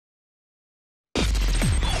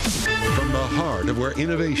heart of where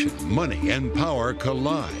innovation, money, and power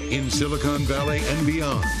collide in Silicon Valley and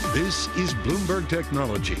beyond. This is Bloomberg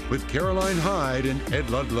Technology with Caroline Hyde and Ed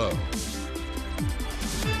Ludlow.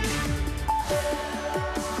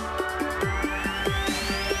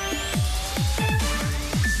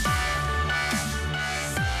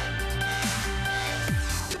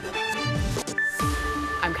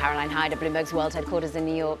 I'm Caroline Hyde at Bloomberg's World Headquarters in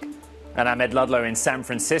New York. And I'm Ed Ludlow in San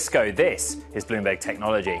Francisco. This is Bloomberg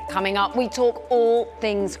Technology. Coming up, we talk all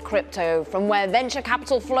things crypto, from where venture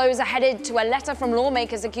capital flows are headed to a letter from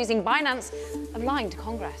lawmakers accusing Binance of lying to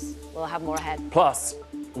Congress. We'll have more ahead. Plus,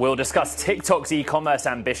 we'll discuss TikTok's e-commerce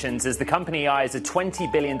ambitions as the company eyes a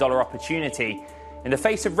 $20 billion opportunity in the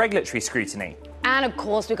face of regulatory scrutiny. And of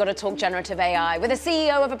course, we've got to talk generative AI with a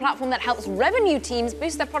CEO of a platform that helps revenue teams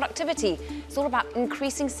boost their productivity. It's all about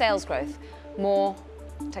increasing sales growth. More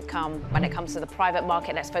to come when it comes to the private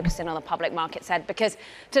market. Let's focus in on the public market, Ed, because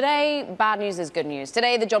today, bad news is good news.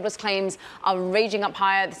 Today, the jobless claims are raging up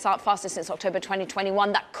higher, the fastest since October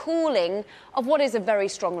 2021. That cooling of what is a very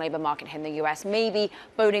strong labor market here in the US may be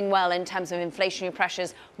boding well in terms of inflationary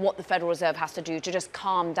pressures, what the Federal Reserve has to do to just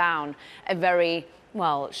calm down a very,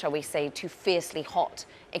 well, shall we say, too fiercely hot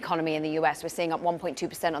economy in the US. We're seeing up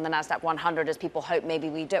 1.2% on the NASDAQ 100 as people hope maybe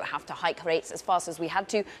we don't have to hike rates as fast as we had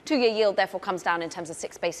to. Two-year yield therefore comes down in terms of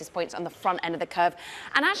 6 basis points on the front end of the curve.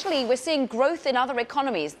 And actually, we're seeing growth in other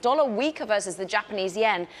economies. Dollar weaker versus the Japanese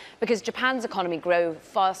yen because Japan's economy grew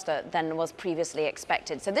faster than was previously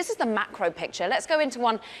expected. So this is the macro picture. Let's go into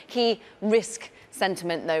one key risk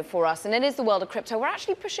sentiment, though, for us, and it is the world of crypto. We're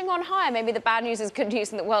actually pushing on higher. Maybe the bad news is good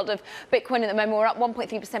news in the world of Bitcoin at the moment. We're up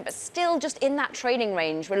 1.3%, but still just in that trading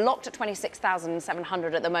range. We're locked at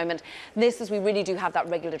 26,700 at the moment. This is, we really do have that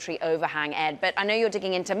regulatory overhang, Ed. But I know you're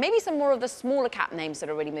digging into maybe some more of the smaller cap names that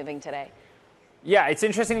are really moving today. Yeah, it's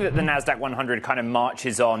interesting that the NASDAQ 100 kind of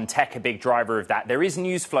marches on, tech a big driver of that. There is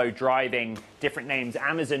news flow driving different names.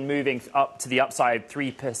 Amazon moving up to the upside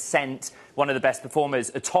 3%, one of the best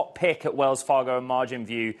performers. A top pick at Wells Fargo and Margin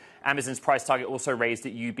View. Amazon's price target also raised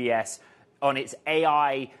at UBS on its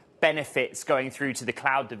AI benefits going through to the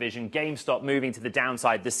cloud division. GameStop moving to the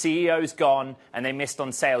downside. The CEO's gone and they missed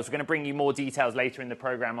on sales. We're going to bring you more details later in the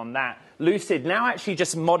program on that. Lucid now actually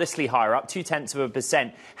just modestly higher, up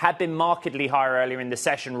 0.2%. Had been markedly higher earlier in the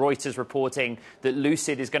session. Reuters reporting that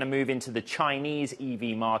Lucid is going to move into the Chinese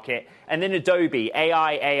EV market. And then Adobe,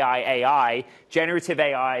 AI, generative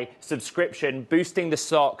AI subscription, boosting the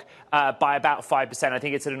stock by about 5%. I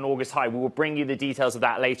think it's at an August high. We will bring you the details of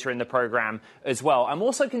that later in the program as well. I'm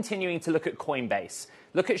also continuing to look at Coinbase.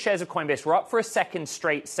 Look at shares of Coinbase. We're up for a second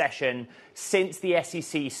straight session since the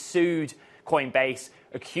SEC sued Coinbase,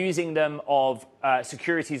 accusing them of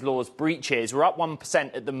securities laws breaches. We're up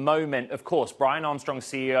 1% at the moment. Of course, Brian Armstrong,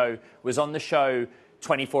 CEO, was on the show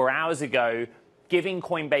 24 hours ago giving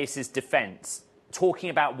Coinbase's defense, talking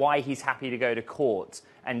about why he's happy to go to court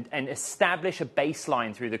and establish a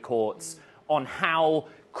baseline through the courts on how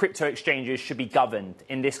crypto exchanges should be governed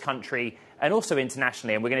in this country and also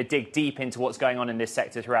internationally. And we're going to dig deep into what's going on in this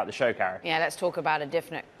sector throughout the show, Cara. Yeah, let's talk about a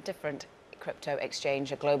different crypto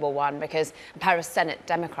exchange, a global one, because Paris Senate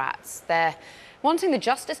Democrats, they're wanting the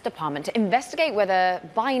Justice Department to investigate whether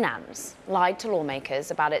Binance lied to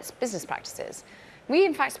lawmakers about its business practices. We,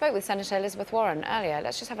 in fact, spoke with Senator Elizabeth Warren earlier.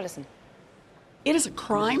 Let's just have a listen. It is a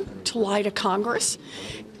crime to lie to Congress,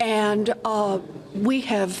 and we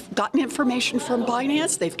have gotten information from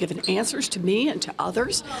Binance. They've given answers to me and to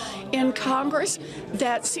others in Congress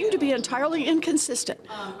that seem to be entirely inconsistent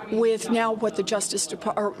with now what the Justice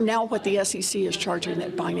Department, or now what the SEC is charging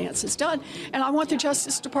that Binance has done. And I want the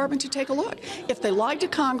Justice Department to take a look. If they lied to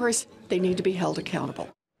Congress, they need to be held accountable.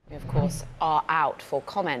 We, of course, are out for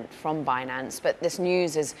comment from Binance, but this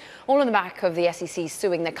news is all on the back of the SEC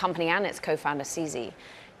suing the company and its co-founder, CZ.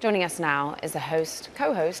 Joining us now is the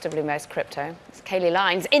co-host of Bloomberg's Crypto. It's Kaylee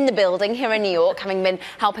Lines in the building here in New York, having been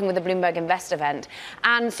helping with the Bloomberg Invest event.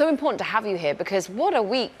 And so important to have you here because what a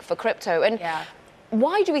week for crypto. And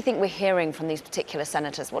why do we think we're hearing from these particular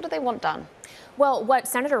senators? What do they want done? Well, what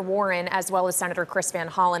Senator Warren, as well as Senator Chris Van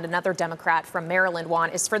Hollen, another Democrat from Maryland,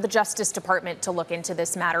 want is for the Justice Department to look into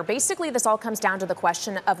this matter. Basically, this all comes down to the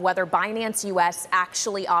question of whether Binance US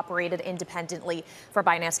actually operated independently for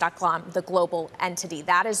Binance.com, the global entity.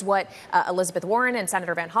 That is what Elizabeth Warren and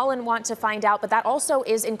Senator Van Hollen want to find out. But that also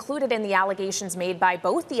is included in the allegations made by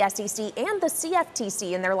both the SEC and the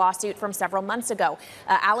CFTC in their lawsuit from several months ago.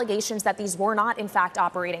 Allegations that these were not, in fact,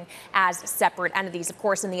 operating as separate entities. Of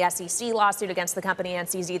course, in the SEC lawsuit against the company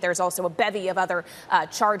NCZ, there's also a bevy of other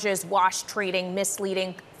charges: wash trading,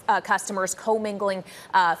 misleading, customers, commingling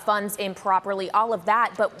funds improperly, all of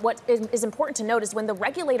that. But what is important to note is when the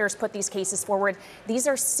regulators put these cases forward, these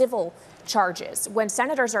are civil charges. When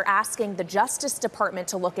senators are asking the Justice Department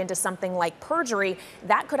to look into something like perjury,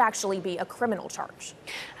 that could actually be a criminal charge.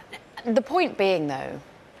 The point being, though,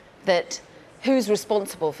 that who's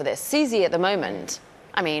responsible for this? CZ at the moment,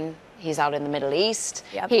 I mean, he's out in the Middle East.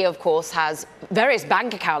 Yep. He, of course, has various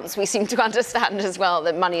bank accounts. We seem to understand as well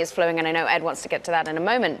that money is flowing, and I know Ed wants to get to that in a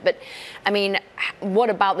moment. But, I mean, what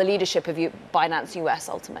about the leadership of Binance US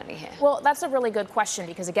ultimately here? Well, that's a really good question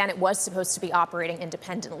because, again, it was supposed to be operating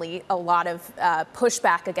independently. A lot of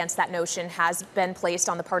pushback against that notion has been placed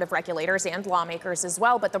on the part of regulators and lawmakers as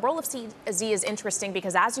well. But the role of CZ is interesting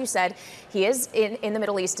because, as you said, he is in the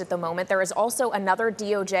Middle East at the moment. There is also another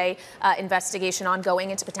DOJ investigation ongoing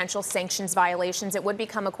into potential sanctions violations. It would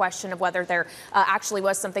become a question of whether there actually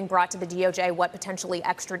was something brought to the DOJ, what potentially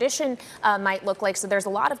extradition might look like. So there's a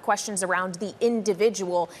lot of questions around the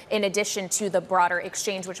individual in addition to the broader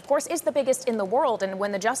exchange, which of course is the biggest in the world. And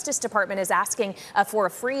when the Justice Department is asking for a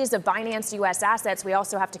freeze of Binance US assets, we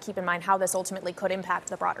also have to keep in mind how this ultimately could impact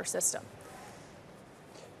the broader system.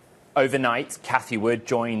 Overnight, Cathy Wood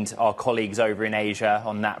joined our colleagues over in Asia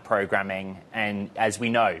on that programming. And as we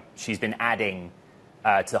know, she's been adding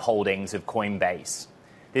to holdings of Coinbase.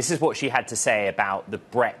 This is what she had to say about the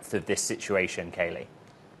breadth of this situation, Kayleigh.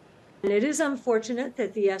 And it is unfortunate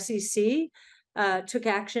that the SEC took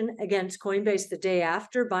action against Coinbase the day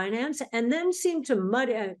after Binance and then seemed to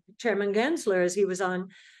muddy. Chairman Gensler, as he was on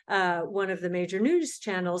one of the major news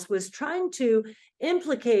channels, was trying to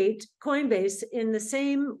implicate Coinbase in the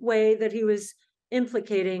same way that he was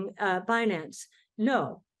implicating Binance.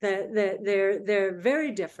 No, they're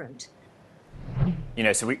very different. You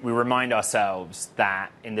know, so we remind ourselves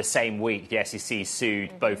that in the same week, the SEC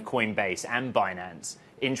sued both Coinbase and Binance.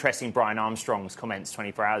 Interesting, Brian Armstrong's comments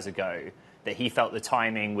 24 hours ago that he felt the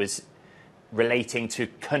timing was relating to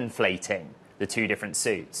conflating the two different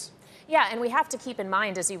suits. Yeah, and we have to keep in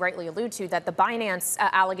mind, as you rightly allude to, that the Binance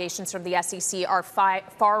allegations from the SEC are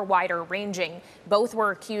far wider ranging. Both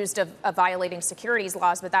were accused of violating securities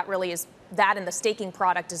laws, but that really is that and the staking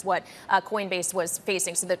product is what Coinbase was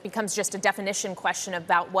facing. So that becomes just a definition question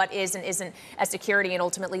about what is and isn't a security and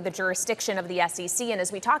ultimately the jurisdiction of the SEC. And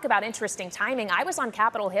as we talk about interesting timing, I was on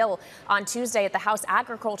Capitol Hill on Tuesday at the House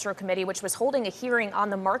Agriculture Committee, which was holding a hearing on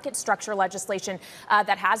the market structure legislation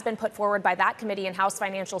that has been put forward by that committee and House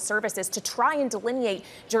Financial Services to try and delineate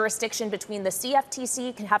jurisdiction between the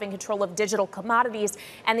CFTC having control of digital commodities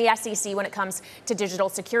and the SEC when it comes to digital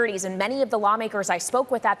securities. And many of the lawmakers I spoke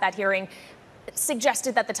with at that hearing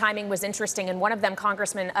suggested that the timing was interesting. And one of them,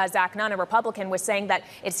 Congressman Zach Nunn, a Republican, was saying that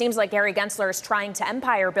it seems like Gary Gensler is trying to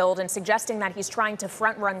empire build and suggesting that he's trying to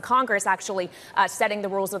front run Congress, actually setting the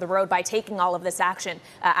rules of the road by taking all of this action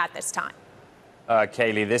at this time.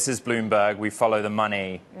 Kayleigh, this is Bloomberg. We follow the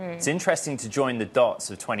money. It's interesting to join the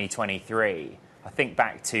dots of 2023. I think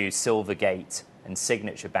back to Silvergate and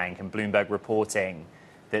Signature Bank and Bloomberg reporting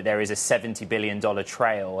that there is a $70 billion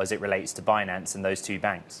trail as it relates to Binance and those two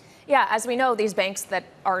banks. Yeah, as we know, these banks that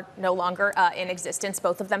are no longer in existence,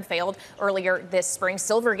 both of them failed earlier this spring.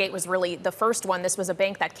 Silvergate was really the first one. This was a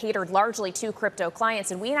bank that catered largely to crypto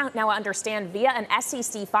clients. And we now understand via an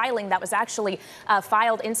SEC filing that was actually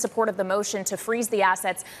filed in support of the motion to freeze the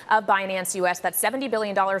assets of Binance US, that $70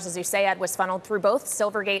 billion, as you say, Ed, was funneled through both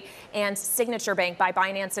Silvergate and Signature Bank by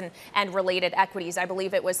Binance and related equities. I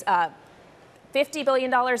believe it was $50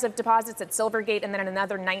 billion of deposits at Silvergate, and then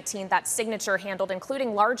another 19 that Signature handled,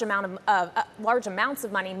 including large amounts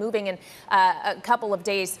of money moving in a couple of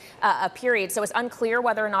days a period. So it's unclear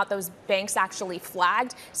whether or not those banks actually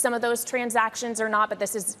flagged some of those transactions or not. But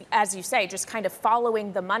this is, as you say, just kind of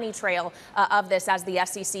following the money trail of this as the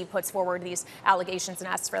SEC puts forward these allegations and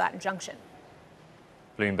asks for that injunction.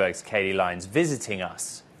 Bloomberg's Kayleigh Lyons visiting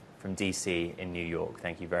us from DC in New York.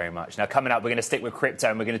 Thank you very much. Now, coming up, we're going to stick with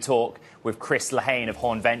crypto and we're going to talk with Chris Lehane of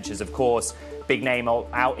Horn Ventures, of course, big name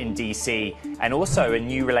out in DC, and also a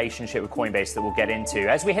new relationship with Coinbase that we'll get into.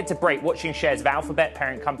 As we head to break, watching shares of Alphabet,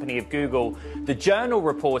 parent company of Google, the Journal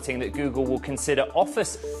reporting that Google will consider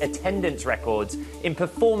office attendance records in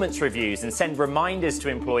performance reviews and send reminders to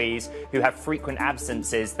employees who have frequent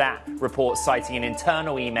absences. That report citing an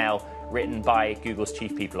internal email written by Google's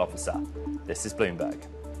chief people officer. This is Bloomberg.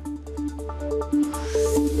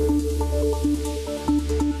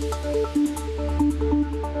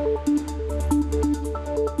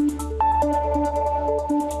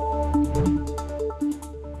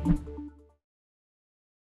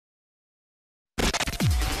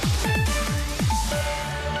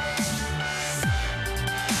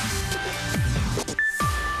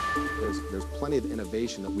 There's plenty of innovation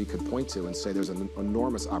innovation that we could point to and say there's an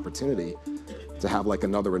enormous opportunity to have like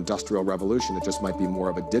another industrial revolution. It just might be more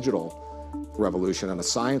of a digital revolution and a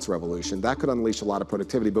science revolution. That could unleash a lot of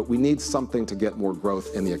productivity, but we need something to get more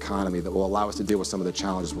growth in the economy that will allow us to deal with some of the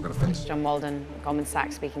challenges we're going to face. John Walden, Goldman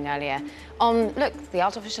Sachs, speaking earlier on, look, the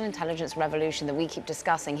artificial intelligence revolution that we keep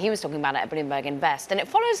discussing. He was talking about it at Bloomberg Invest, and it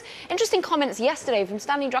follows interesting comments yesterday from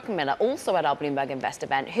Stanley Druckenmiller, also at our Bloomberg Invest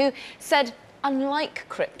event, who said, unlike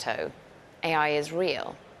crypto, AI is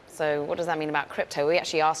real. So what does that mean about crypto? We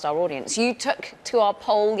actually asked our audience. You took to our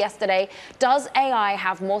poll yesterday, does AI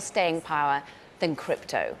have more staying power than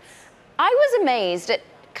crypto? I was amazed at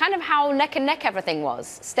kind of how neck and neck everything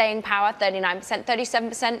was. Staying power, 39%,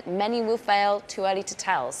 37%, many will fail, too early to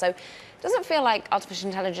tell. So it doesn't feel like artificial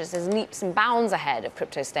intelligence is leaps and bounds ahead of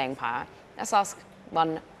crypto staying power. Let's ask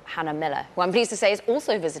one Hannah Miller, who I'm pleased to say is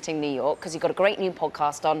also visiting New York because you've got a great new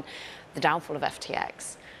podcast on the downfall of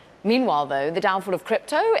FTX. Meanwhile, though, the downfall of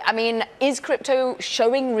crypto, I mean, is crypto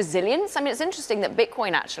showing resilience? I mean, it's interesting that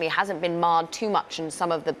Bitcoin actually hasn't been marred too much in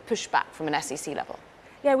some of the pushback from an SEC level.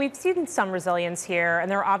 Yeah, we've seen some resilience here,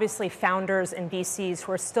 and there are obviously founders and VCs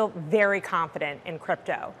who are still very confident in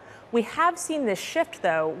crypto. We have seen this shift,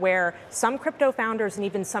 though, where some crypto founders and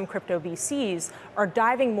even some crypto VCs are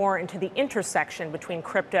diving more into the intersection between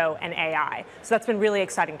crypto and AI. So that's been really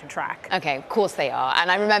exciting to track. Okay, of course they are. And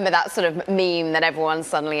I remember that sort of meme that everyone's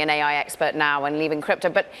suddenly an AI expert now and leaving crypto.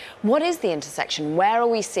 But what is the intersection? Where are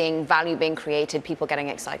we seeing value being created, people getting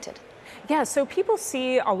excited? Yeah, so people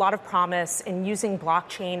see a lot of promise in using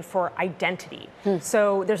blockchain for identity.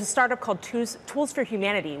 So there's a startup called Tools for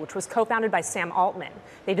Humanity, which was co-founded by Sam Altman.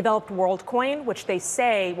 They developed WorldCoin, which they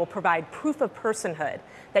say will provide proof of personhood,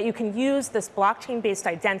 that you can use this blockchain-based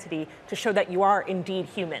identity to show that you are indeed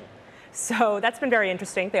human. So that's been very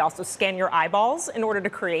interesting. They also scan your eyeballs in order to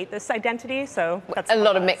create this identity. So that's a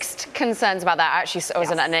lot of mixed concerns about that. Actually, I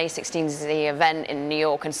was at an A16Z event in New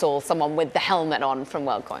York and saw someone with the helmet on from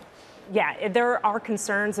WorldCoin. Yeah, there are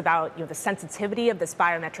concerns about the sensitivity of this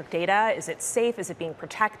biometric data. Is it safe? Is it being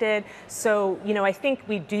protected? So, I think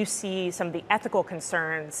we do see some of the ethical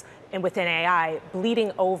concerns within AI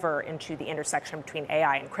bleeding over into the intersection between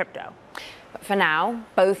AI and crypto. But for now,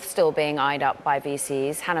 both still being eyed up by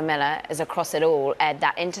VCs. Hannah Miller is across it all, Ed,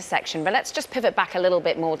 that intersection. But let's just pivot back a little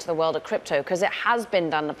bit more to the world of crypto, because it has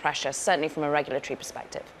been under pressure, certainly from a regulatory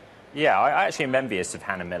perspective. Yeah, I actually am envious of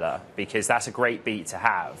Hannah Miller because that's a great beat to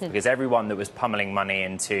have because everyone that was pummeling money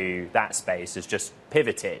into that space has just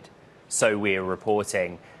pivoted. So we're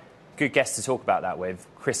reporting. Good guest to talk about that with,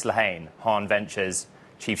 Chris Lehane, Hahn Ventures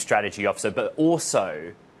Chief Strategy Officer, but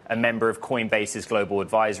also a member of Coinbase's Global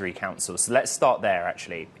Advisory Council. So let's start there,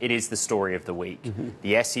 actually. It is the story of the week.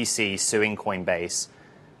 The SEC suing Coinbase,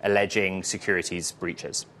 alleging securities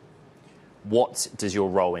breaches. What does your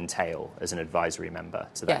role entail as an advisory member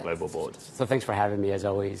to that global board? So thanks for having me, as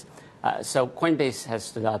always. So Coinbase has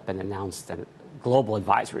stood up and announced a global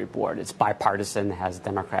advisory board. It's bipartisan, has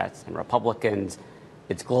Democrats and Republicans.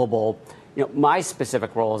 It's global. My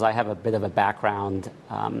specific role is I have a bit of a background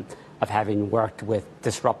of having worked with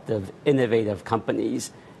disruptive, innovative companies,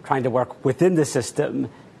 trying to work within the system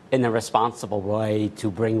in a responsible way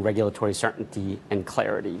to bring regulatory certainty and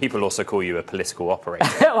clarity. People also call you a political operator.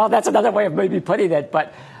 Well, that's another way of maybe putting it,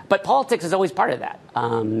 but politics is always part of that.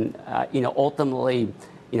 Ultimately,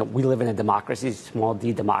 we live in a democracy, small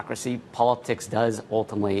d democracy. Politics does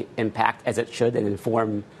ultimately impact, as it should, and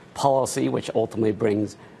inform policy, which ultimately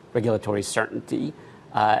brings regulatory certainty.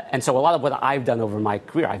 And so a lot of what I've done over my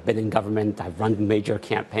career, I've been in government, I've run major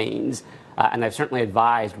campaigns, and I've certainly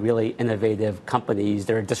advised really innovative companies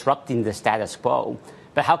that are disrupting the status quo.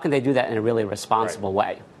 But how can they do that in a really responsible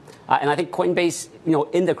way? And I think Coinbase,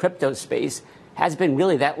 in the crypto space, has been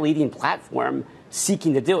really that leading platform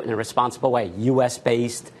seeking to do it in a responsible way.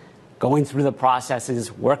 U.S.-based, going through the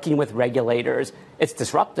processes, working with regulators. It's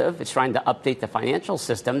disruptive. It's trying to update the financial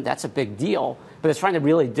system. That's a big deal. But it's trying to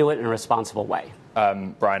really do it in a responsible way.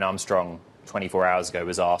 Brian Armstrong, 24 hours ago,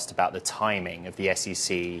 was asked about the timing of the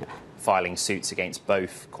SEC filing suits against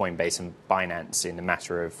both Coinbase and Binance in a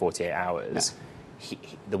matter of 48 hours. Yeah.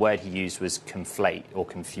 The word he used was conflate or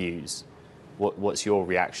confuse. What's your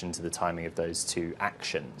reaction to the timing of those two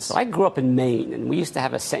actions? So I grew up in Maine, and we used to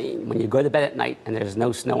have a saying, when you go to bed at night and there's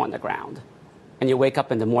no snow on the ground, and you wake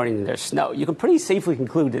up in the morning and there's snow, you can pretty safely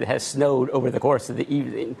conclude that it has snowed over the course of the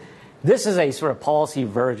evening. This is a sort of policy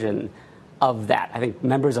version of that. I think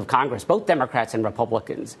members of Congress, both Democrats and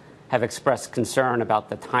Republicans, have expressed concern about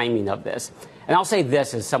the timing of this. And I'll say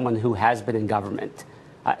this as someone who has been in government.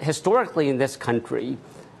 Historically in this country,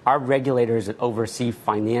 our regulators that oversee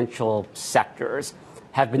financial sectors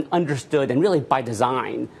have been understood, and really by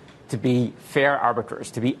design, to be fair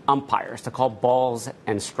arbiters, to be umpires, to call balls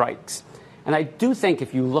and strikes. And I do think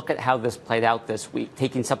if you look at how this played out this week,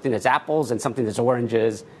 taking something that's apples and something that's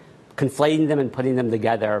oranges, conflating them and putting them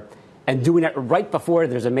together, and doing it right before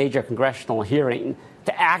there's a major congressional hearing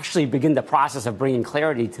to actually begin the process of bringing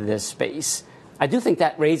clarity to this space, I do think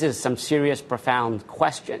that raises some serious, profound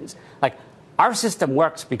questions. Like, our system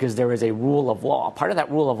works because there is a rule of law. Part of that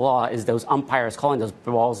rule of law is those umpires calling those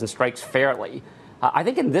balls and strikes fairly. I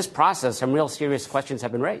think in this process, some real serious questions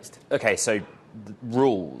have been raised. Okay, so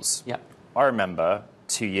rules. Yep. I remember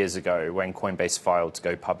 2 years ago when Coinbase filed to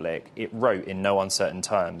go public, it wrote in no uncertain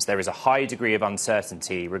terms, there is a high degree of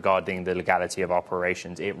uncertainty regarding the legality of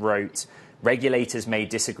operations. It wrote, regulators may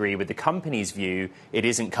disagree with the company's view. It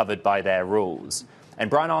isn't covered by their rules.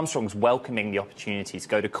 And Brian Armstrong's welcoming the opportunity to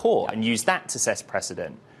go to court and use that to set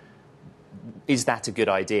precedent. Is that a good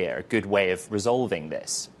idea, a good way of resolving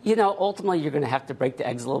this? You know, ultimately, you're going to have to break the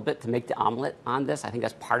eggs a little bit to make the omelet on this. I think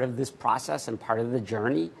that's part of this process and part of the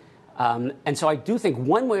journey. And so I do think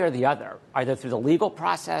one way or the other, either through the legal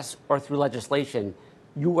process or through legislation,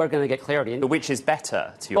 you are going to get clarity. But which is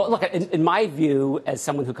better to your look, in my view, as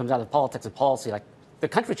someone who comes out of politics and policy, like, the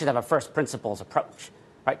country should have a first principles approach.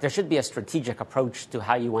 Right? There should be a strategic approach to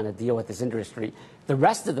how you want to deal with this industry. The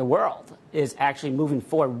rest of the world is actually moving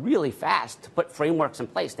forward really fast to put frameworks in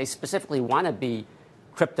place. They specifically want to be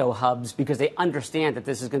crypto hubs because they understand that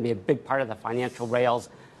this is going to be a big part of the financial rails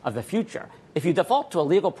of the future. If you default to a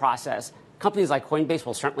legal process, companies like Coinbase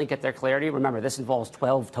will certainly get their clarity. Remember, this involves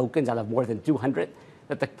 12 tokens out of more than 200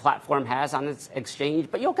 that the platform has on its exchange,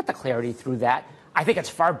 but you'll get the clarity through that. I think it's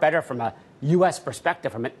far better from a U.S.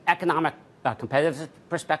 perspective, from an economic competitive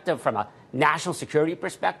perspective, from a national security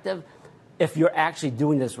perspective, if you're actually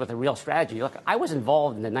doing this with a real strategy. Look, I was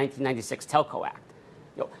involved in the 1996 Telco Act.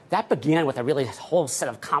 That began with a really whole set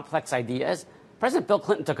of complex ideas. President Bill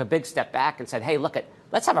Clinton took a big step back and said, hey, look,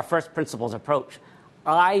 let's have a first principles approach.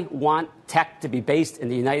 I want tech to be based in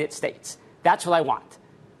the United States. That's what I want.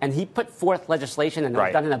 And he put forth legislation, and it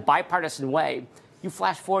was done in a bipartisan way. You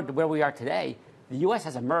flash forward to where we are today, the U.S.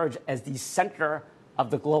 has emerged as the center of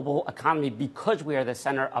the global economy because we are the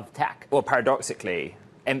center of tech. Well, paradoxically,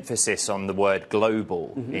 emphasis on the word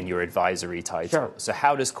global in your advisory title. Sure. So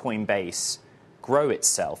how does Coinbase grow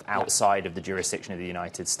itself outside of the jurisdiction of the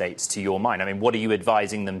United States, to your mind? I mean, what are you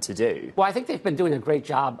advising them to do? Well, I think they've been doing a great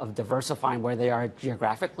job of diversifying where they are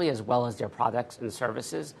geographically as well as their products and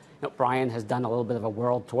services. Brian has done a little bit of a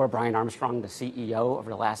world tour. Brian Armstrong, the CEO, over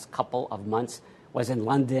the last couple of months, was in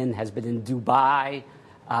London, has been in Dubai.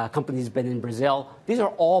 Companies been in Brazil. These are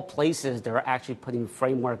all places that are actually putting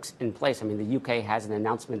frameworks in place. I mean, the UK has an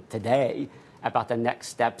announcement today about the next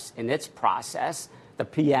steps in its process. The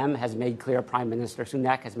PM has made clear, Prime Minister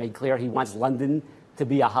Sunak has made clear he wants London to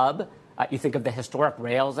be a hub. You think of the historic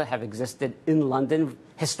rails that have existed in London,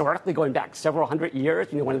 historically going back several hundred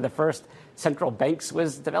years. One of the first central banks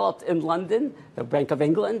was developed in London, the Bank of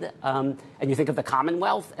England. And you think of the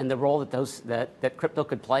Commonwealth and the role that crypto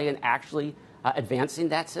could play in actually advancing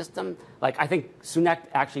that system. Like, I think Sunak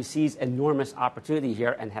actually sees enormous opportunity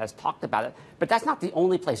here and has talked about it. But that's not the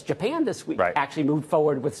only place. Japan this week actually moved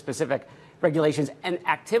forward with specific regulations and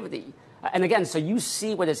activity. And again, so you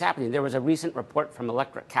see what is happening. There was a recent report from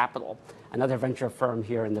Electric Capital, another venture firm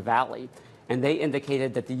here in the Valley, and they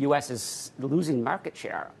indicated that the U.S. is losing market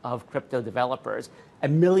share of crypto developers.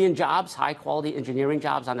 1 million jobs, high-quality engineering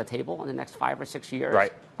jobs on the table in the next 5 or 6 years.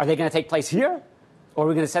 Right. Are they going to take place here? Or are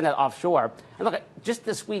we going to send it offshore? And look, just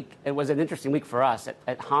this week, it was an interesting week for us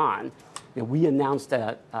at Hahn. We announced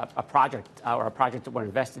a project, or a project that we're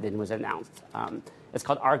invested in was announced. It's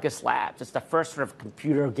called Argus Labs. It's the first sort of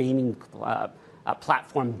computer gaming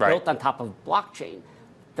platform built on top of blockchain.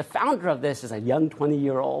 The founder of this is a young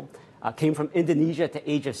 20-year-old, came from Indonesia at the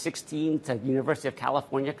age of 16 to the University of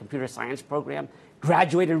California computer science program,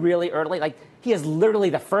 graduated really early. Like, he is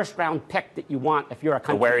literally the first-round pick that you want if you're a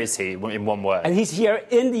country. Where is he, in one word? And he's here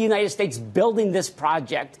in the United States building this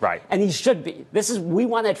project. Right. And he should be. We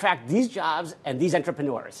want to attract these jobs and these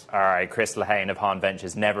entrepreneurs. All right, Chris Lehane of Hahn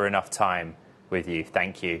Ventures. Never enough time with you.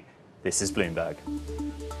 Thank you. This is Bloomberg.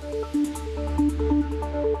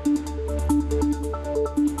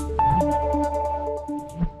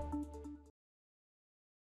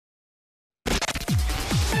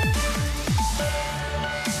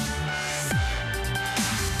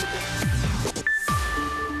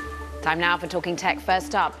 Time now for Talking Tech.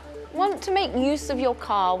 First up, want to make use of your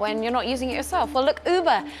car when you're not using it yourself? Well, look,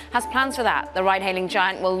 Uber has plans for that. The ride-hailing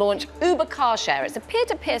giant will launch Uber Car Share. It's a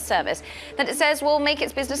peer-to-peer service that it says will make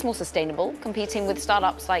its business more sustainable, competing with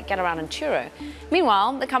startups like GetAround and Turo.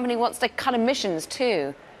 Meanwhile, the company wants to cut emissions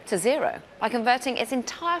too. to zero by converting its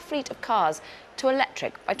entire fleet of cars to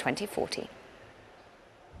electric by 2040.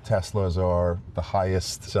 Teslas are the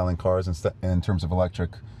highest selling cars in terms of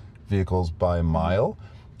electric vehicles by a mile.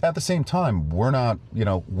 At the same time, we're not,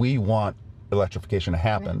 we want electrification to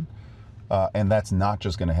happen. And that's not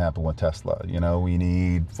just going to happen with Tesla. We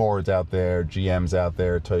need Fords out there, GMs out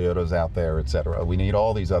there, Toyotas out there, et cetera. We need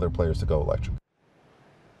all these other players to go electric.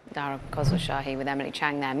 Dara Khosrowshahi with Emily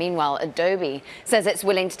Chang there. Meanwhile, Adobe says it's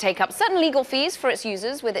willing to take up certain legal fees for its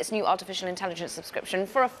users with its new artificial intelligence subscription.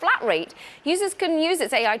 For a flat rate, users can use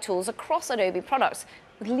its AI tools across Adobe products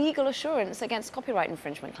with legal assurance against copyright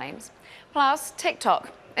infringement claims. Plus,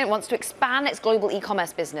 TikTok. It wants to expand its global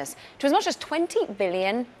e-commerce business to as much as $20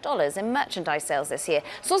 billion in merchandise sales this year.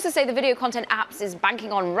 Sources say the video content apps is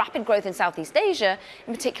banking on rapid growth in Southeast Asia,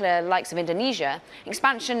 in particular likes of Indonesia.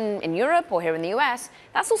 Expansion in Europe or here in the US,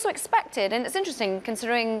 that's also expected. And it's interesting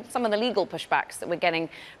considering some of the legal pushbacks that we're getting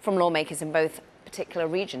from lawmakers in both particular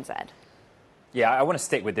regions, Ed. Yeah, I want to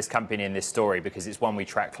stick with this company in this story because it's one we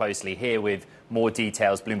track closely here with more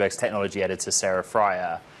details. Bloomberg's technology editor, Sarah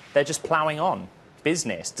Fryer. They're just plowing on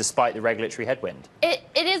business despite the regulatory headwind.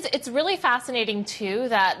 It's really fascinating too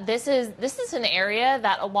that this is an area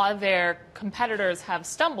that a lot of their competitors have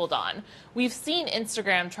stumbled on. We've seen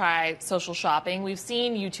Instagram try social shopping, we've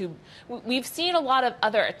seen YouTube, we've seen a lot of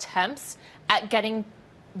other attempts at getting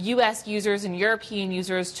US users and European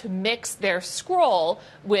users to mix their scroll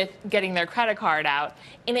with getting their credit card out.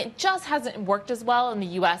 And it just hasn't worked as well in the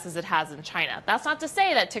US as it has in China. That's not to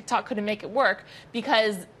say that TikTok couldn't make it work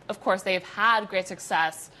because, of course, they've had great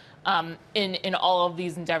success in all of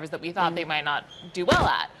these endeavors that we thought they might not do well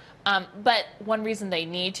at. But one reason they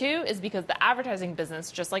need to is because the advertising business,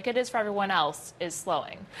 just like it is for everyone else, is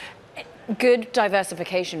slowing. Good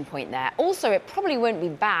diversification point there. Also, it probably won't be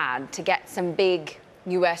bad to get some big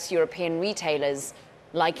US, European retailers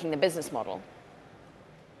liking the business model.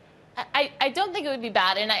 I don't think it would be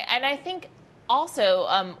bad. And I think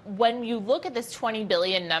also, when you look at this 20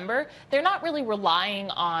 billion number, they're not really relying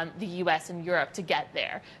on the US and Europe to get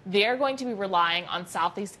there. They're going to be relying on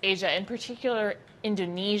Southeast Asia, in particular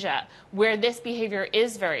Indonesia, where this behavior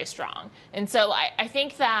is very strong. And so I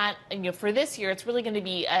think that for this year, it's really going to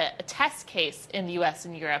be a test case in the US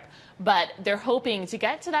and Europe. But they're hoping to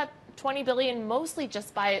get to that 20 billion mostly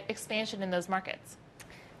just by expansion in those markets.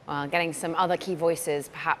 Well, getting some other key voices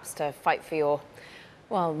perhaps to fight for your,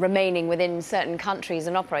 remaining within certain countries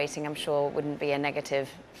and operating, I'm sure wouldn't be a negative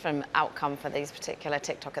from outcome for these particular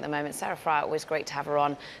TikTok at the moment. Sarah Fryer, always great to have her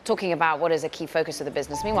on, talking about what is a key focus of the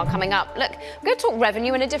business. Meanwhile, coming up, look, we're going to talk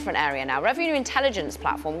revenue in a different area now. Revenue intelligence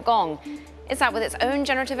platform, Gong, is out with its own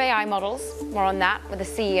generative AI models. More on that with the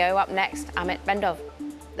CEO up next, Amit Bendov.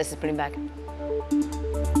 This is Bloomberg.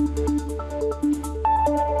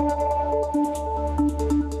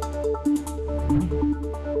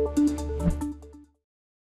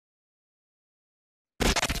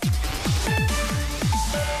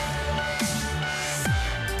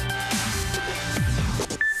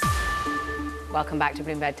 Welcome back to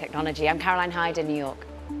Bloomberg Technology. I'm Caroline Hyde in New York.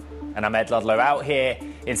 And I'm Ed Ludlow out here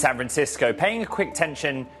in San Francisco, paying a quick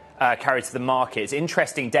attention, Carrie, to the markets.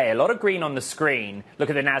 Interesting day. A lot of green on the screen. Look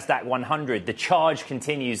at the NASDAQ 100. The charge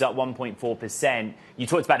continues up 1.4%. You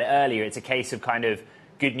talked about it earlier. It's a case of kind of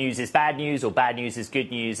good news is bad news or bad news is good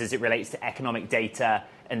news as it relates to economic data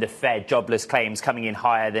and the Fed jobless claims coming in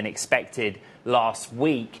higher than expected last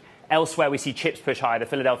week. Elsewhere, we see chips push higher. The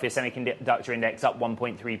Philadelphia Semiconductor Index up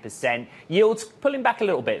 1.3%. Yields pulling back a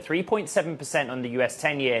little bit, 3.7% on the US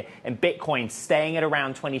 10-year, and Bitcoin staying at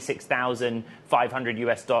around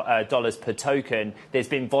 $26,500 dollars per token. There's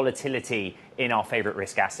been volatility in our favorite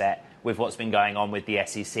risk asset with what's been going on with the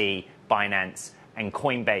SEC, Binance, and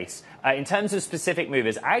Coinbase. In terms of specific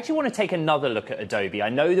movers, I actually want to take another look at Adobe. I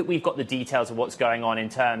know that we've got the details of what's going on in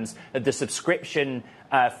terms of the subscription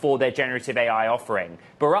for their generative AI offering.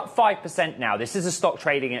 But we're up 5% now. This is a stock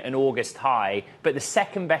trading at an August high, but the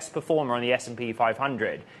second best performer on the S&P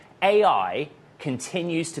 500. AI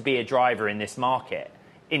continues to be a driver in this market,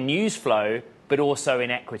 in news flow, but also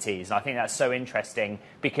in equities. And I think that's so interesting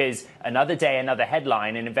because another day, another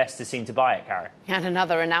headline, and investors seem to buy it, Karen. And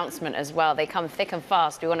another announcement as well. They come thick and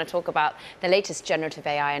fast. We want to talk about the latest generative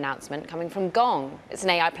AI announcement coming from Gong. It's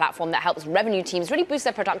an AI platform that helps revenue teams really boost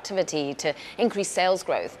their productivity to increase sales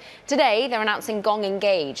growth. Today, they're announcing Gong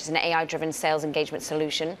Engage as an AI-driven sales engagement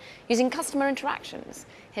solution using customer interactions.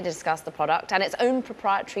 Here to discuss the product and its own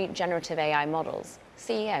proprietary generative AI models,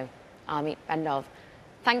 CEO Amit Bendov.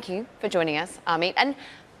 Thank you for joining us, Amit. And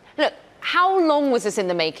look, how long was this in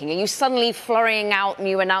the making? Are you suddenly flurrying out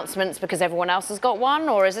new announcements because everyone else has got one,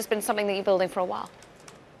 or has this been something that you're building for a while?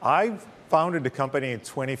 I've founded the company in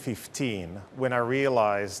 2015 when I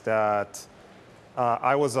realized that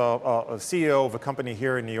I was a CEO of a company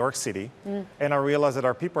here in New York City, and I realized that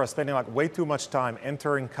our people are spending like way too much time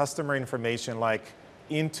entering customer information like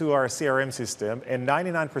into our CRM system, and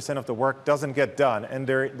 99% of the work doesn't get done, and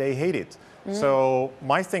they hate it. So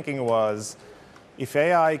my thinking was, if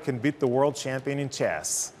AI can beat the world champion in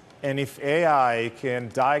chess, and if AI can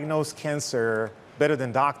diagnose cancer better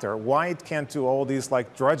than doctor, why it can't do all these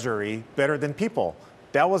like drudgery better than people?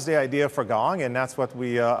 That was the idea for Gong, and that's what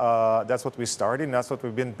we started, and that's what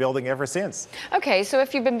we've been building ever since. Okay, so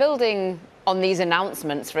if you've been building on these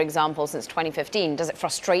announcements, for example, since 2015, does it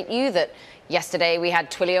frustrate you that yesterday we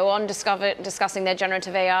had Twilio on discussing their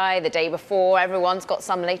generative AI, the day before everyone's got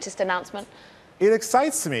some latest announcement? It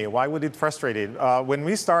excites me. Why would it frustrate it? When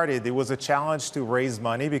we started, it was a challenge to raise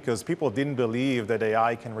money because people didn't believe that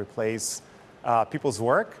AI can replace people's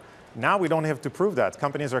work. Now we don't have to prove that.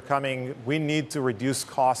 Companies are coming, we need to reduce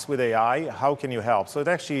costs with AI. How can you help? So it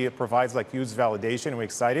actually provides like huge validation. We're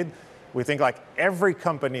excited. We think like every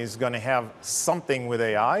company is going to have something with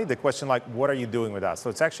AI. The question like, what are you doing with that? So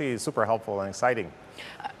it's actually super helpful and exciting.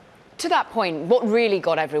 To that point, what really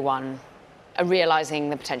got everyone realizing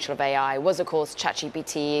the potential of AI was, of course,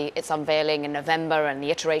 ChatGPT, its unveiling in November and the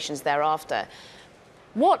iterations thereafter.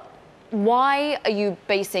 Why are you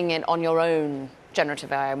basing it on your own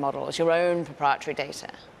generative AI models, your own proprietary data?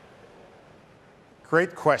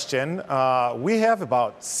 Great question. We have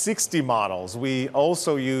about 60 models. We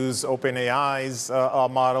also use OpenAI's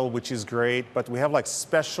model, which is great, but we have like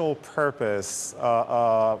special purpose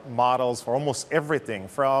models for almost everything,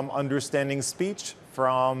 from understanding speech,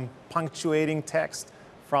 from punctuating text,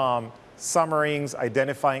 from summaries,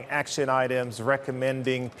 identifying action items,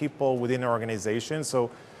 recommending people within an organization.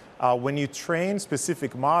 So when you train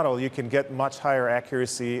specific model, you can get much higher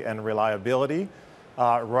accuracy and reliability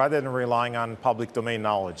rather than relying on public domain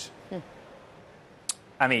knowledge.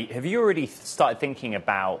 Amit, have you already started thinking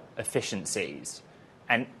about efficiencies?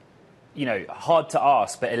 And, you know, hard to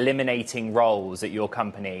ask, but eliminating roles at your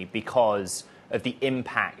company because of the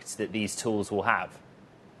impact that these tools will have?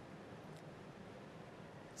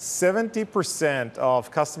 70% of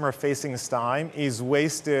customer-facing time is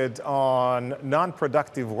wasted on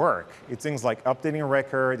non-productive work. It's things like updating a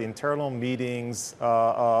record, internal meetings,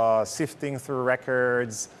 sifting through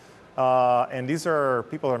records, and these are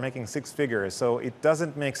people who are making six figures. So it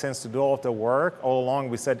doesn't make sense to do all of the work. All along,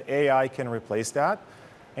 we said AI can replace that,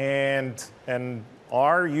 and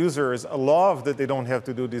our users love that they don't have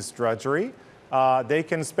to do this drudgery. They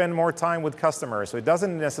can spend more time with customers. So it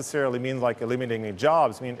doesn't necessarily mean like eliminating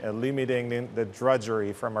jobs, it means eliminating the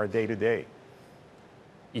drudgery from our day-to-day.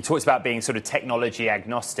 You talked about being sort of technology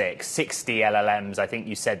agnostic, 60 LLMs, I think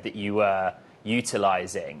you said that you were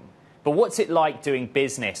utilizing. But what's it like doing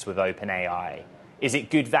business with OpenAI? Is it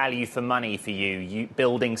good value for money for you? You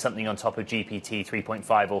building something on top of GPT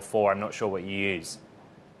 3.5 or 4? I'm not sure what you use.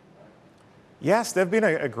 Yes, they've been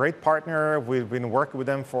a great partner. We've been working with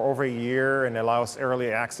them for over a year, and it allows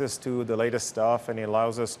early access to the latest stuff, and it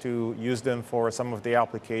allows us to use them for some of the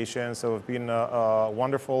applications. So it's been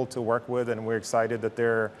wonderful to work with, and we're excited that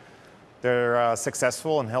they're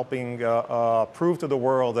successful in helping prove to the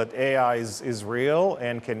world that AI is real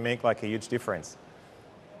and can make like a huge difference.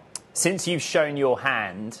 Since you've shown your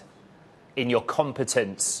hand in your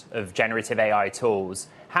competence of generative AI tools,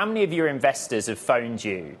 how many of your investors have phoned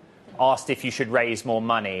you, asked if you should raise more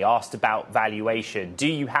money, asked about valuation? Do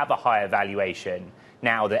you have a higher valuation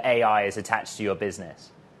now that AI is attached to your business?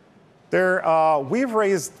 We've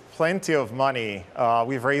raised plenty of money.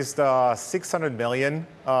 We've raised $600 million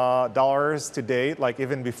to date. Like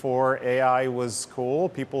even before AI was cool,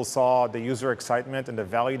 people saw the user excitement and the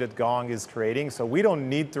value that Gong is creating. So we don't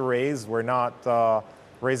need to raise. We're not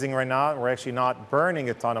raising right now. We're actually not burning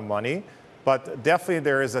a ton of money. But definitely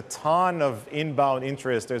there is a ton of inbound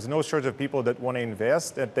interest. There's no shortage of people that want to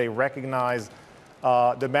invest, that they recognize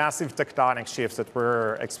the massive tectonic shifts that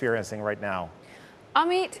we're experiencing right now.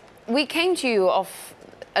 Amit, we came to you off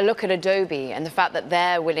a look at Adobe and the fact that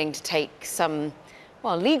they're willing to take some,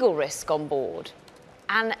 well, legal risk on board.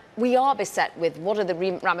 And we are beset with what are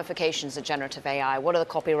the ramifications of generative AI? What are the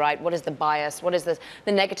copyright? What is the bias? What is the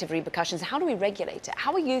negative repercussions? How do we regulate it?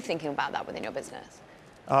 How are you thinking about that within your business?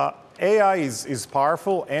 AI is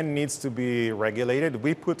powerful and needs to be regulated.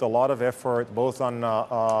 We put a lot of effort both on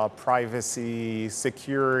privacy,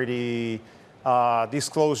 security,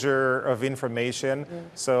 disclosure of information.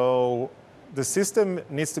 So the system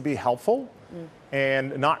needs to be helpful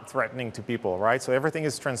and not threatening to people, right? So everything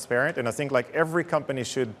is transparent, and I think like every company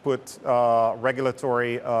should put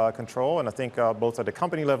regulatory control, and I think both at the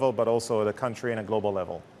company level, but also at the country and a global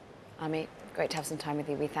level. Amit, great to have some time with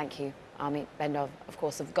you. We thank you. Amit Bendov, of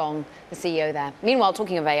course, of Gong, the CEO there. Meanwhile,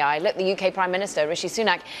 talking of AI, look, the UK Prime Minister, Rishi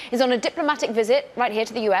Sunak, is on a diplomatic visit right here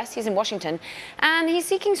to the US. He's in Washington, and he's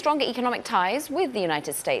seeking stronger economic ties with the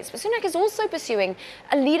United States. But Sunak is also pursuing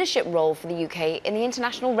a leadership role for the UK in the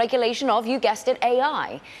international regulation of, you guessed it,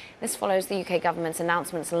 AI. This follows the UK government's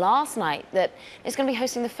announcements last night that it's going to be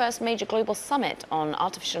hosting the first major global summit on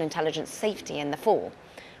artificial intelligence safety in the fall.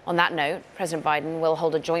 On that note, President Biden will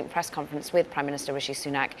hold a joint press conference with Prime Minister Rishi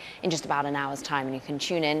Sunak in just about an hour's time, and you can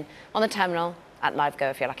tune in on the terminal at LiveGo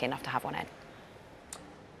if you're lucky enough to have one, Ed.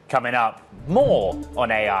 Coming up, more on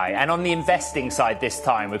AI, and on the investing side this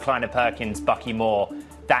time with Kleiner Perkins, Bucky Moore.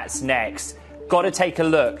 That's next. Got to take a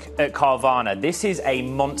look at Carvana. This is a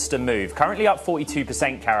monster move. Currently up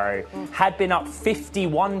 42%, Caro. Had been up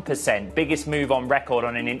 51%. Biggest move on record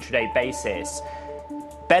on an intraday basis.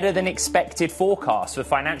 Better than expected forecast for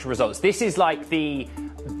financial results. This is like the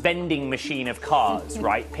vending machine of cars,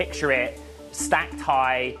 right? Picture it stacked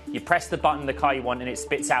high. You press the button, the car you want, and it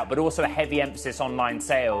spits out. But also a heavy emphasis on online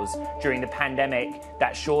sales during the pandemic.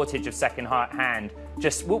 That shortage of second-hand.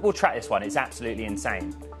 Just we'll track this one. It's absolutely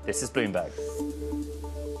insane. This is Bloomberg.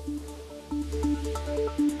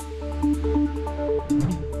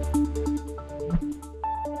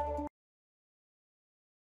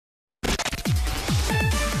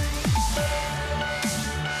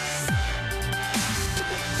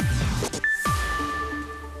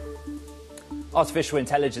 Artificial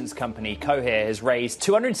intelligence company Cohere has raised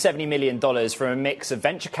 $270 million from a mix of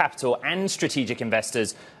venture capital and strategic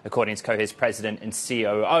investors, according to Cohere's president and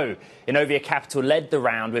COO. Innovia Capital led the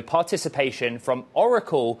round with participation from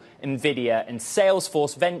Oracle, Nvidia, and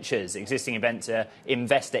Salesforce Ventures, existing investor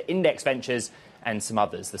Index Ventures, and some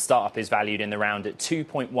others. The startup is valued in the round at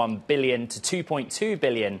 $2.1 billion to $2.2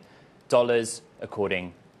 billion,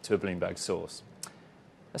 according to a Bloomberg source.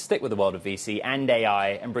 Let's stick with the world of VC and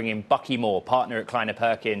AI and bring in Bucky Moore, partner at Kleiner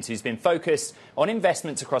Perkins, who's been focused on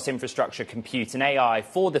investments across infrastructure, compute and AI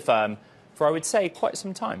for the firm for, I would say, quite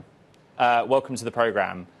some time. Welcome to the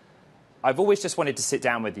program. I've always just wanted to sit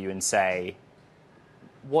down with you and say,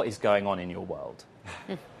 what is going on in your world?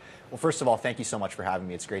 Well, first of all, thank you so much for having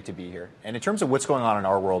me. It's great to be here. And in terms of what's going on in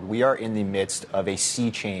our world, we are in the midst of a sea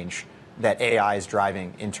change that AI is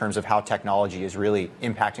driving in terms of how technology is really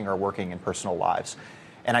impacting our working and personal lives.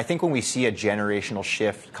 And I think when we see a generational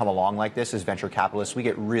shift come along like this as venture capitalists, we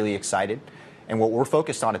get really excited. And what we're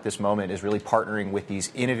focused on at this moment is really partnering with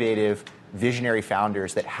these innovative, visionary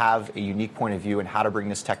founders that have a unique point of view in how to bring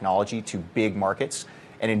this technology to big markets.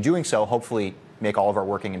 And in doing so, hopefully make all of our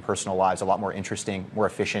working and personal lives a lot more interesting, more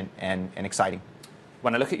efficient, and exciting.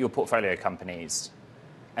 When I look at your portfolio companies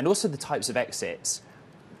and also the types of exits,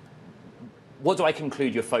 what do I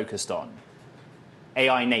conclude you're focused on?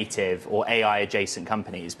 AI native or AI adjacent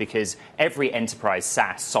companies, because every enterprise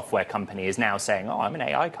SaaS software company is now saying, oh, I'm an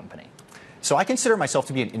AI company. So I consider myself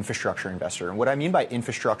to be an infrastructure investor. And what I mean by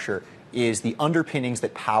infrastructure is the underpinnings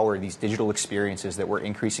that power these digital experiences that we're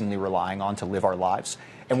increasingly relying on to live our lives.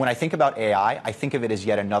 And when I think about AI, I think of it as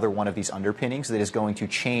yet another one of these underpinnings that is going to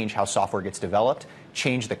change how software gets developed,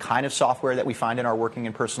 change the kind of software that we find in our working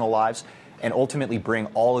and personal lives, and ultimately bring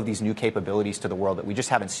all of these new capabilities to the world that we just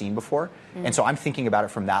haven't seen before. And so I'm thinking about it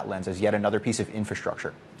from that lens as yet another piece of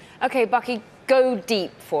infrastructure. Okay, Bucky, go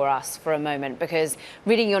deep for us for a moment, because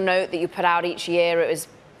reading your note that you put out each year, it was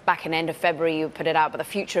back in end of February you put it out, but the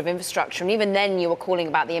future of infrastructure, and even then you were calling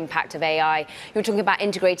about the impact of AI. You were talking about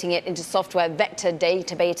integrating it into software, vector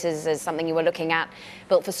databases as something you were looking at,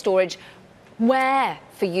 built for storage. Where,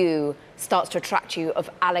 for you, starts to attract you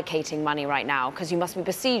of allocating money right now? Because you must be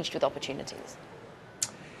besieged with opportunities.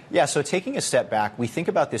 Yeah, so taking a step back, we think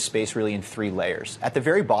about this space really in three layers. At the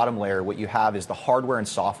very bottom layer, what you have is the hardware and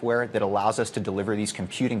software that allows us to deliver these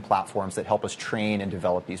computing platforms that help us train and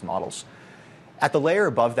develop these models. At the layer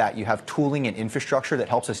above that, you have tooling and infrastructure that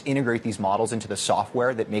helps us integrate these models into the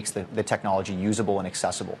software that makes the technology usable and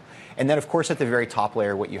accessible. And then, of course, at the very top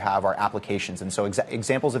layer, what you have are applications. And so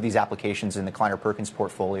examples of these applications in the Kleiner Perkins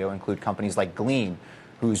portfolio include companies like Glean,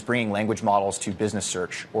 who's bringing language models to business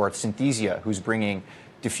search, or Synthesia, who's bringing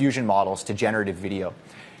diffusion models to generative video.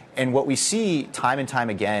 And what we see time and time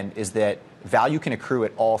again is that value can accrue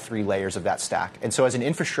at all three layers of that stack. And so as an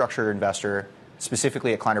infrastructure investor,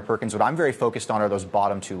 specifically at Kleiner Perkins, what I'm very focused on are those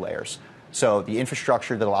bottom two layers. So the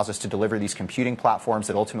infrastructure that allows us to deliver these computing platforms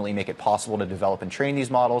that ultimately make it possible to develop and train these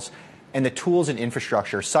models, and the tools and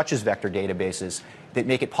infrastructure, such as vector databases, that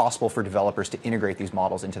make it possible for developers to integrate these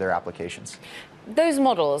models into their applications. Those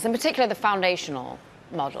models, in particular the foundational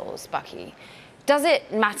models, Bucky, does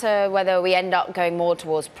it matter whether we end up going more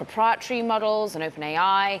towards proprietary models and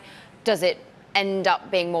OpenAI? Does it end up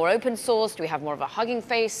being more open source? Do we have more of a Hugging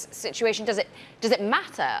Face situation? Does it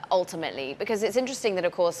matter ultimately? Because it's interesting that,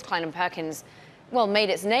 of course, Klein & Perkins, well, made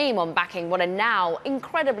its name on backing what are now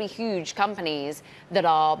incredibly huge companies that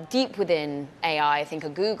are deep within AI, I think,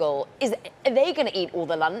 of Google. Are they going to eat all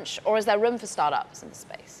the lunch, or is there room for startups in the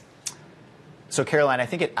space? So, Caroline, I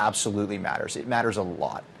think it absolutely matters. It matters a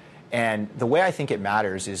lot. And the way I think it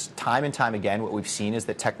matters is time and time again, what we've seen is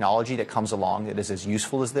that technology that comes along that is as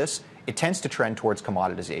useful as this, it tends to trend towards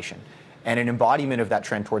commoditization. And an embodiment of that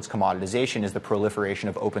trend towards commoditization is the proliferation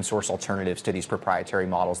of open source alternatives to these proprietary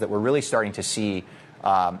models that we're really starting to see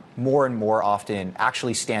more and more often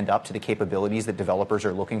actually stand up to the capabilities that developers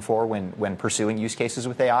are looking for when pursuing use cases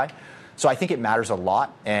with AI. So I think it matters a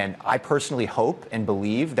lot, and I personally hope and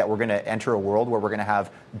believe that we're going to enter a world where we're going to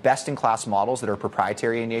have best-in-class models that are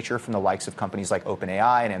proprietary in nature from the likes of companies like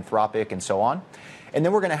OpenAI and Anthropic and so on. And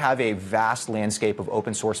then we're going to have a vast landscape of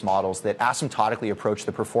open source models that asymptotically approach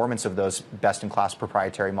the performance of those best-in-class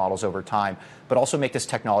proprietary models over time, but also make this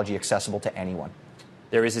technology accessible to anyone.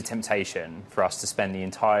 There is a temptation for us to spend the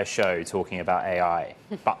entire show talking about AI,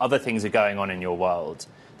 but other things are going on in your world.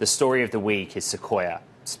 The story of the week is Sequoia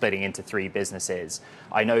splitting into 3 businesses.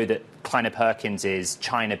 I know that Klein & Perkins'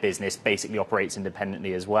 China business basically operates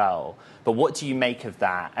independently as well. But what do you make of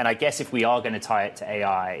that? And I guess if we are going to tie it to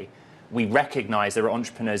AI, we recognize there are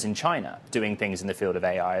entrepreneurs in China doing things in the field of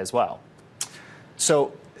AI as well.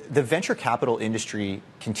 So the venture capital industry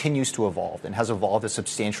continues to evolve and has evolved a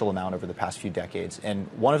substantial amount over the past few decades. And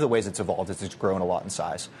one of the ways it's evolved is it's grown a lot in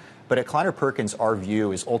size. But at Klein & Perkins, our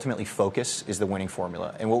view is ultimately focus is the winning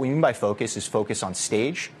formula. And what we mean by focus is focus on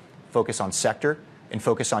stage, focus on sector, and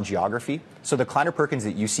focus on geography. So the Klein & Perkins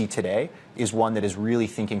that you see today is one that is really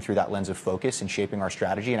thinking through that lens of focus and shaping our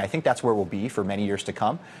strategy. And I think that's where we'll be for many years to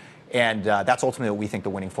come. And that's ultimately what we think the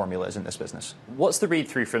winning formula is in this business. What's the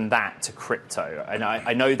read-through from that to crypto? And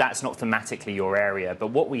I know that's not thematically your area, but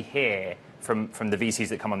what we hear from the VCs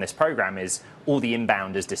that come on this program is all the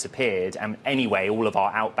inbound has disappeared, and anyway, all of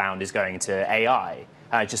our outbound is going to AI.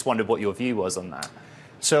 I just wondered what your view was on that.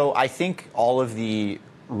 So I think all of the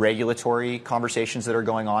regulatory conversations that are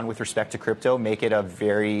going on with respect to crypto make it a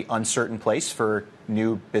very uncertain place for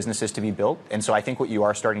new businesses to be built. And so I think what you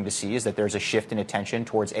are starting to see is that there's a shift in attention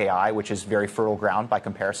towards AI, which is very fertile ground by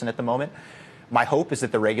comparison at the moment. My hope is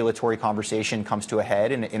that the regulatory conversation comes to a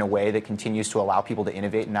head in a way that continues to allow people to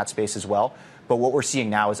innovate in that space as well. But what we're seeing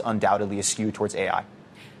now is undoubtedly a skew towards AI.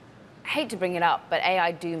 I hate to bring it up, but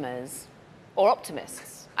AI doomers or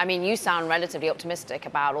optimists? I mean, you sound relatively optimistic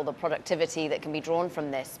about all the productivity that can be drawn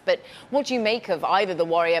from this. But what do you make of either the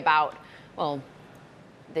worry about, well,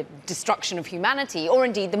 the destruction of humanity, or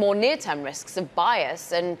indeed the more near-term risks of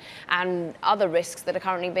bias and other risks that are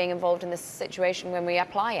currently being involved in this situation when we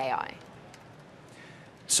apply AI?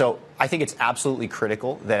 So I think it's absolutely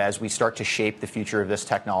critical that as we start to shape the future of this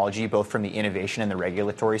technology, both from the innovation and the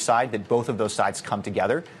regulatory side, that both of those sides come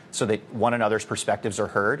together so that one another's perspectives are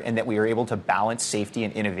heard and that we are able to balance safety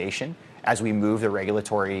and innovation as we move the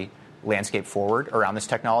regulatory landscape forward around this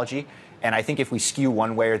technology. And I think if we skew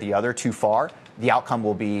one way or the other too far, the outcome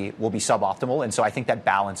will be suboptimal. And so I think that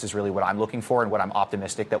balance is really what I'm looking for and what I'm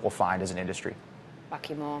optimistic that we'll find as an industry.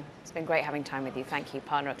 Bucky Moore, it's been great having time with you. Thank you,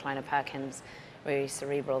 partner at Klein & Perkins. Really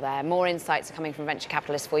cerebral there. More insights are coming from venture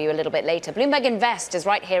capitalists for you a little bit later. Bloomberg Invest is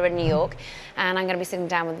right here in New York, and I'm going to be sitting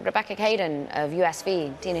down with Rebecca Caden of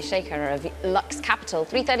USV, Dina Shaker of Lux Capital,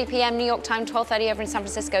 3:30 p.m. New York time, 12:30 over in San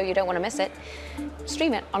Francisco. You don't want to miss it.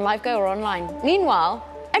 Stream it on LiveGo or online. Meanwhile,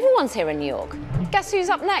 everyone's here in New York. Guess who's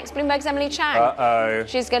up next? Bloomberg's Emily Chang. Uh-oh.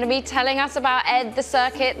 She's going to be telling us about Ed the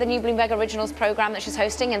Circuit, the new Bloomberg Originals program that she's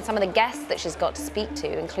hosting, and some of the guests that she's got to speak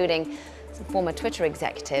to, including some former Twitter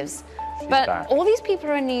executives. But all these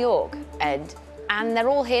people are in New York, Ed, and they're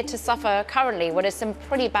all here to suffer currently what is some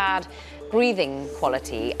pretty bad breathing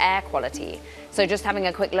quality, air quality. So just having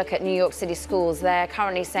a quick look at New York City schools, they're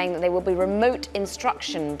currently saying that there will be remote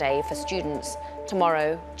instruction day for students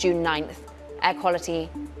tomorrow, June 9th. Air quality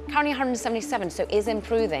currently 177, so is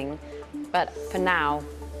improving. But for now,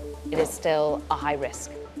 it is still a high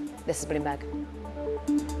risk. This is Bloomberg.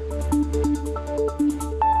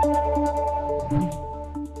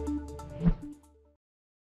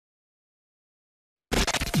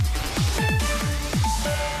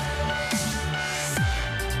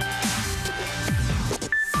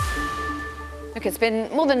 Look, it's been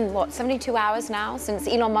more than, 72 hours now since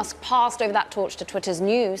Elon Musk passed over that torch to Twitter's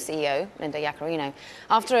new CEO, Linda Yaccarino,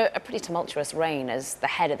 after a pretty tumultuous reign as the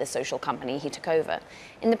head of the social company he took over.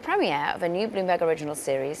 In the premiere of a new Bloomberg original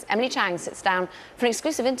series, Emily Chang sits down for an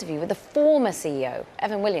exclusive interview with the former CEO,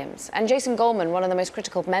 Evan Williams, and Jason Goldman, one of the most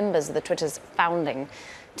critical members of the Twitter's founding,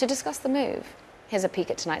 to discuss the move. Here's a peek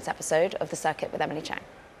at tonight's episode of The Circuit with Emily Chang.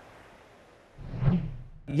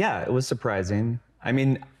 Yeah, it was surprising. I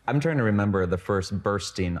mean, I'm trying to remember the first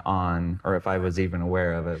bursting on, or if I was even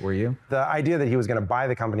aware of it. Were you? The idea that he was going to buy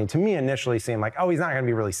the company, to me, initially seemed like, oh, he's not going to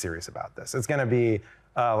be really serious about this. It's going to be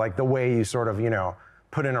like the way you sort of,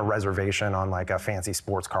 put in a reservation on like a fancy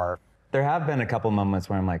sports car. There have been a couple moments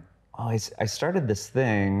where I'm like, oh, I started this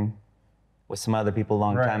thing with some other people a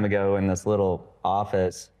long time ago in this little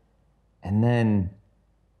office, and then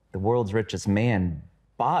the world's richest man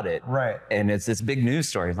bought it. Right. And it's this big news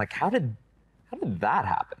story. Like, how did that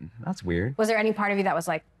happen? That's weird. Was there any part of you that was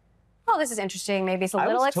like, oh, this is interesting, maybe it's a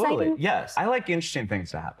little exciting? Totally, yes. I like interesting things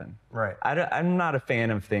to happen. Right. I'm not a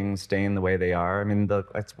fan of things staying the way they are. I mean,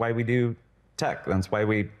 that's why we do tech. That's why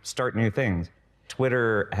we start new things.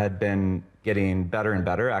 Twitter had been getting better and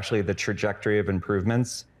better. Actually, the trajectory of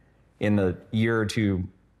improvements in the year or two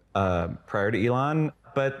prior to Elon.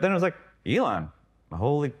 But then it was like, Elon,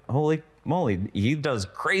 holy moly, he does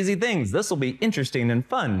crazy things. This will be interesting and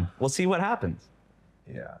fun. We'll see what happens.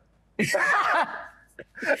 Yeah.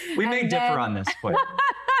 We may differ on this point.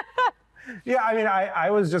 Yeah, I mean,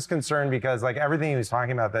 I was just concerned because like everything he was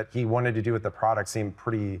talking about that he wanted to do with the product seemed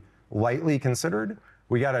pretty lightly considered.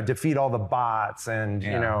 We got to defeat all the bots and,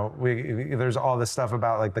 there's all this stuff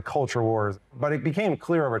about like the culture wars. But it became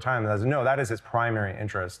clear over time that no, that is his primary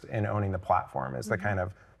interest in owning the platform, is the kind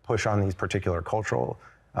of push on these particular cultural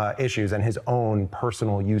issues and his own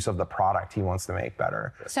personal use of the product he wants to make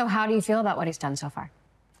better. So how do you feel about what he's done so far?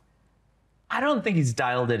 I don't think he's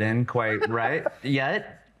dialed it in quite right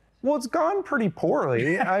yet. Well, it's gone pretty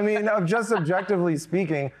poorly. I mean, just objectively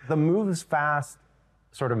speaking, the moves fast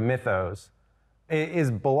sort of mythos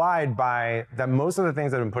is belied by that most of the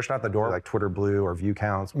things that have been pushed out the door, like Twitter Blue or view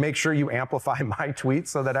counts, make sure you amplify my tweets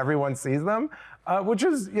so that everyone sees them, which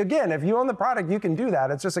is, again, if you own the product, you can do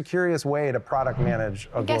that. It's just a curious way to product manage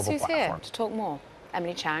a global platform. Guess who's here to talk more?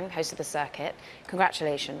 Emily Chang, host of The Circuit.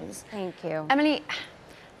 Congratulations. Thank you. Emily,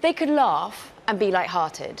 they could laugh and be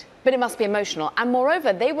lighthearted, but it must be emotional. And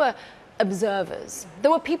moreover, they were observers.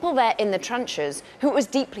 There were people there in the trenches who it was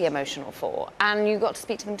deeply emotional for, and you got to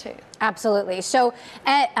speak to them too. Absolutely. So,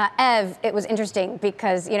 Ev, it was interesting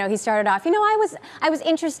because, he started off, I was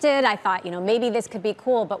interested. I thought, maybe this could be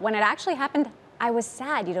cool. But when it actually happened, I was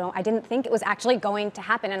sad. I didn't think it was actually going to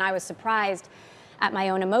happen, and I was surprised at my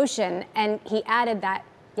own emotion. And he added that,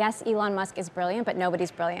 yes, Elon Musk is brilliant, but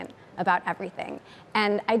nobody's brilliant about everything.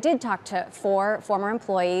 And I did talk to 4 former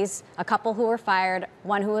employees, a couple who were fired,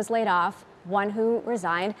 one who was laid off, one who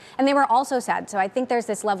resigned, and they were also sad. So I think there's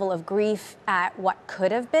this level of grief at what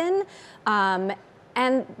could have been,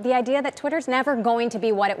 and the idea that Twitter's never going to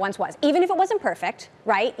be what it once was, even if it wasn't perfect,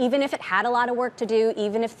 right? Even if it had a lot of work to do,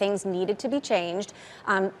 even if things needed to be changed,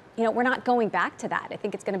 we're not going back to that. I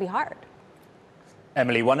think it's going to be hard.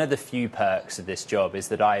 Emily, one of the few perks of this job is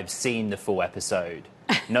that I have seen the full episode.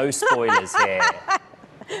 No spoilers here.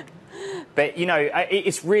 But,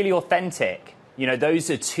 it's really authentic. Those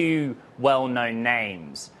are 2 well-known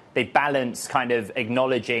names. They balance kind of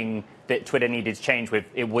acknowledging that Twitter needed to change with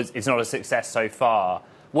it's not a success so far.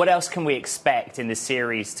 What else can we expect in the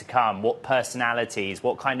series to come? What personalities?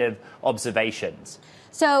 What kind of observations?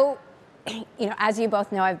 So, as you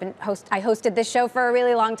both know, I hosted this show for a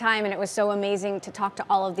really long time, and it was so amazing to talk to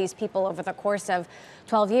all of these people over the course of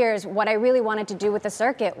 12 years. What I really wanted to do with The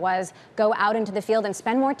Circuit was go out into the field and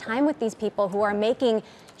spend more time with these people who are making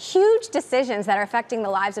huge decisions that are affecting the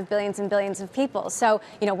lives of billions and billions of people. So,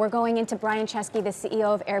 we're going into Brian Chesky, the CEO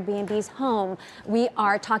of Airbnb's home. We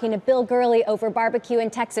are talking to Bill Gurley over barbecue in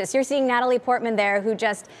Texas. You're seeing Natalie Portman there, who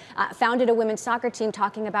just founded a women's soccer team,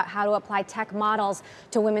 talking about how to apply tech models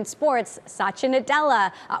to women's sports. Satya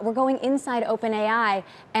Nadella. We're going inside OpenAI.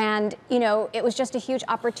 And, it was just a huge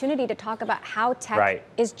opportunity to talk about how tech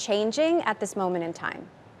is changing at this moment in time.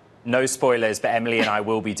 No spoilers, but Emily and I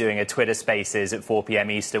will be doing a Twitter Spaces at 4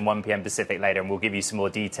 p.m. Eastern, 1 p.m. Pacific later, and we'll give you some more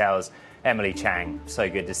details. Emily Chang, so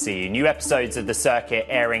good to see you. New episodes of The Circuit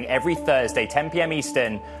airing every Thursday, 10 p.m.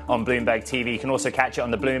 Eastern on Bloomberg TV. You can also catch it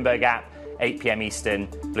on the Bloomberg app, 8 p.m. Eastern,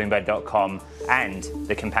 Bloomberg.com, and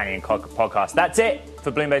the companion podcast. That's it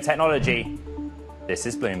for Bloomberg Technology. This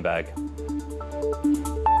is Bloomberg.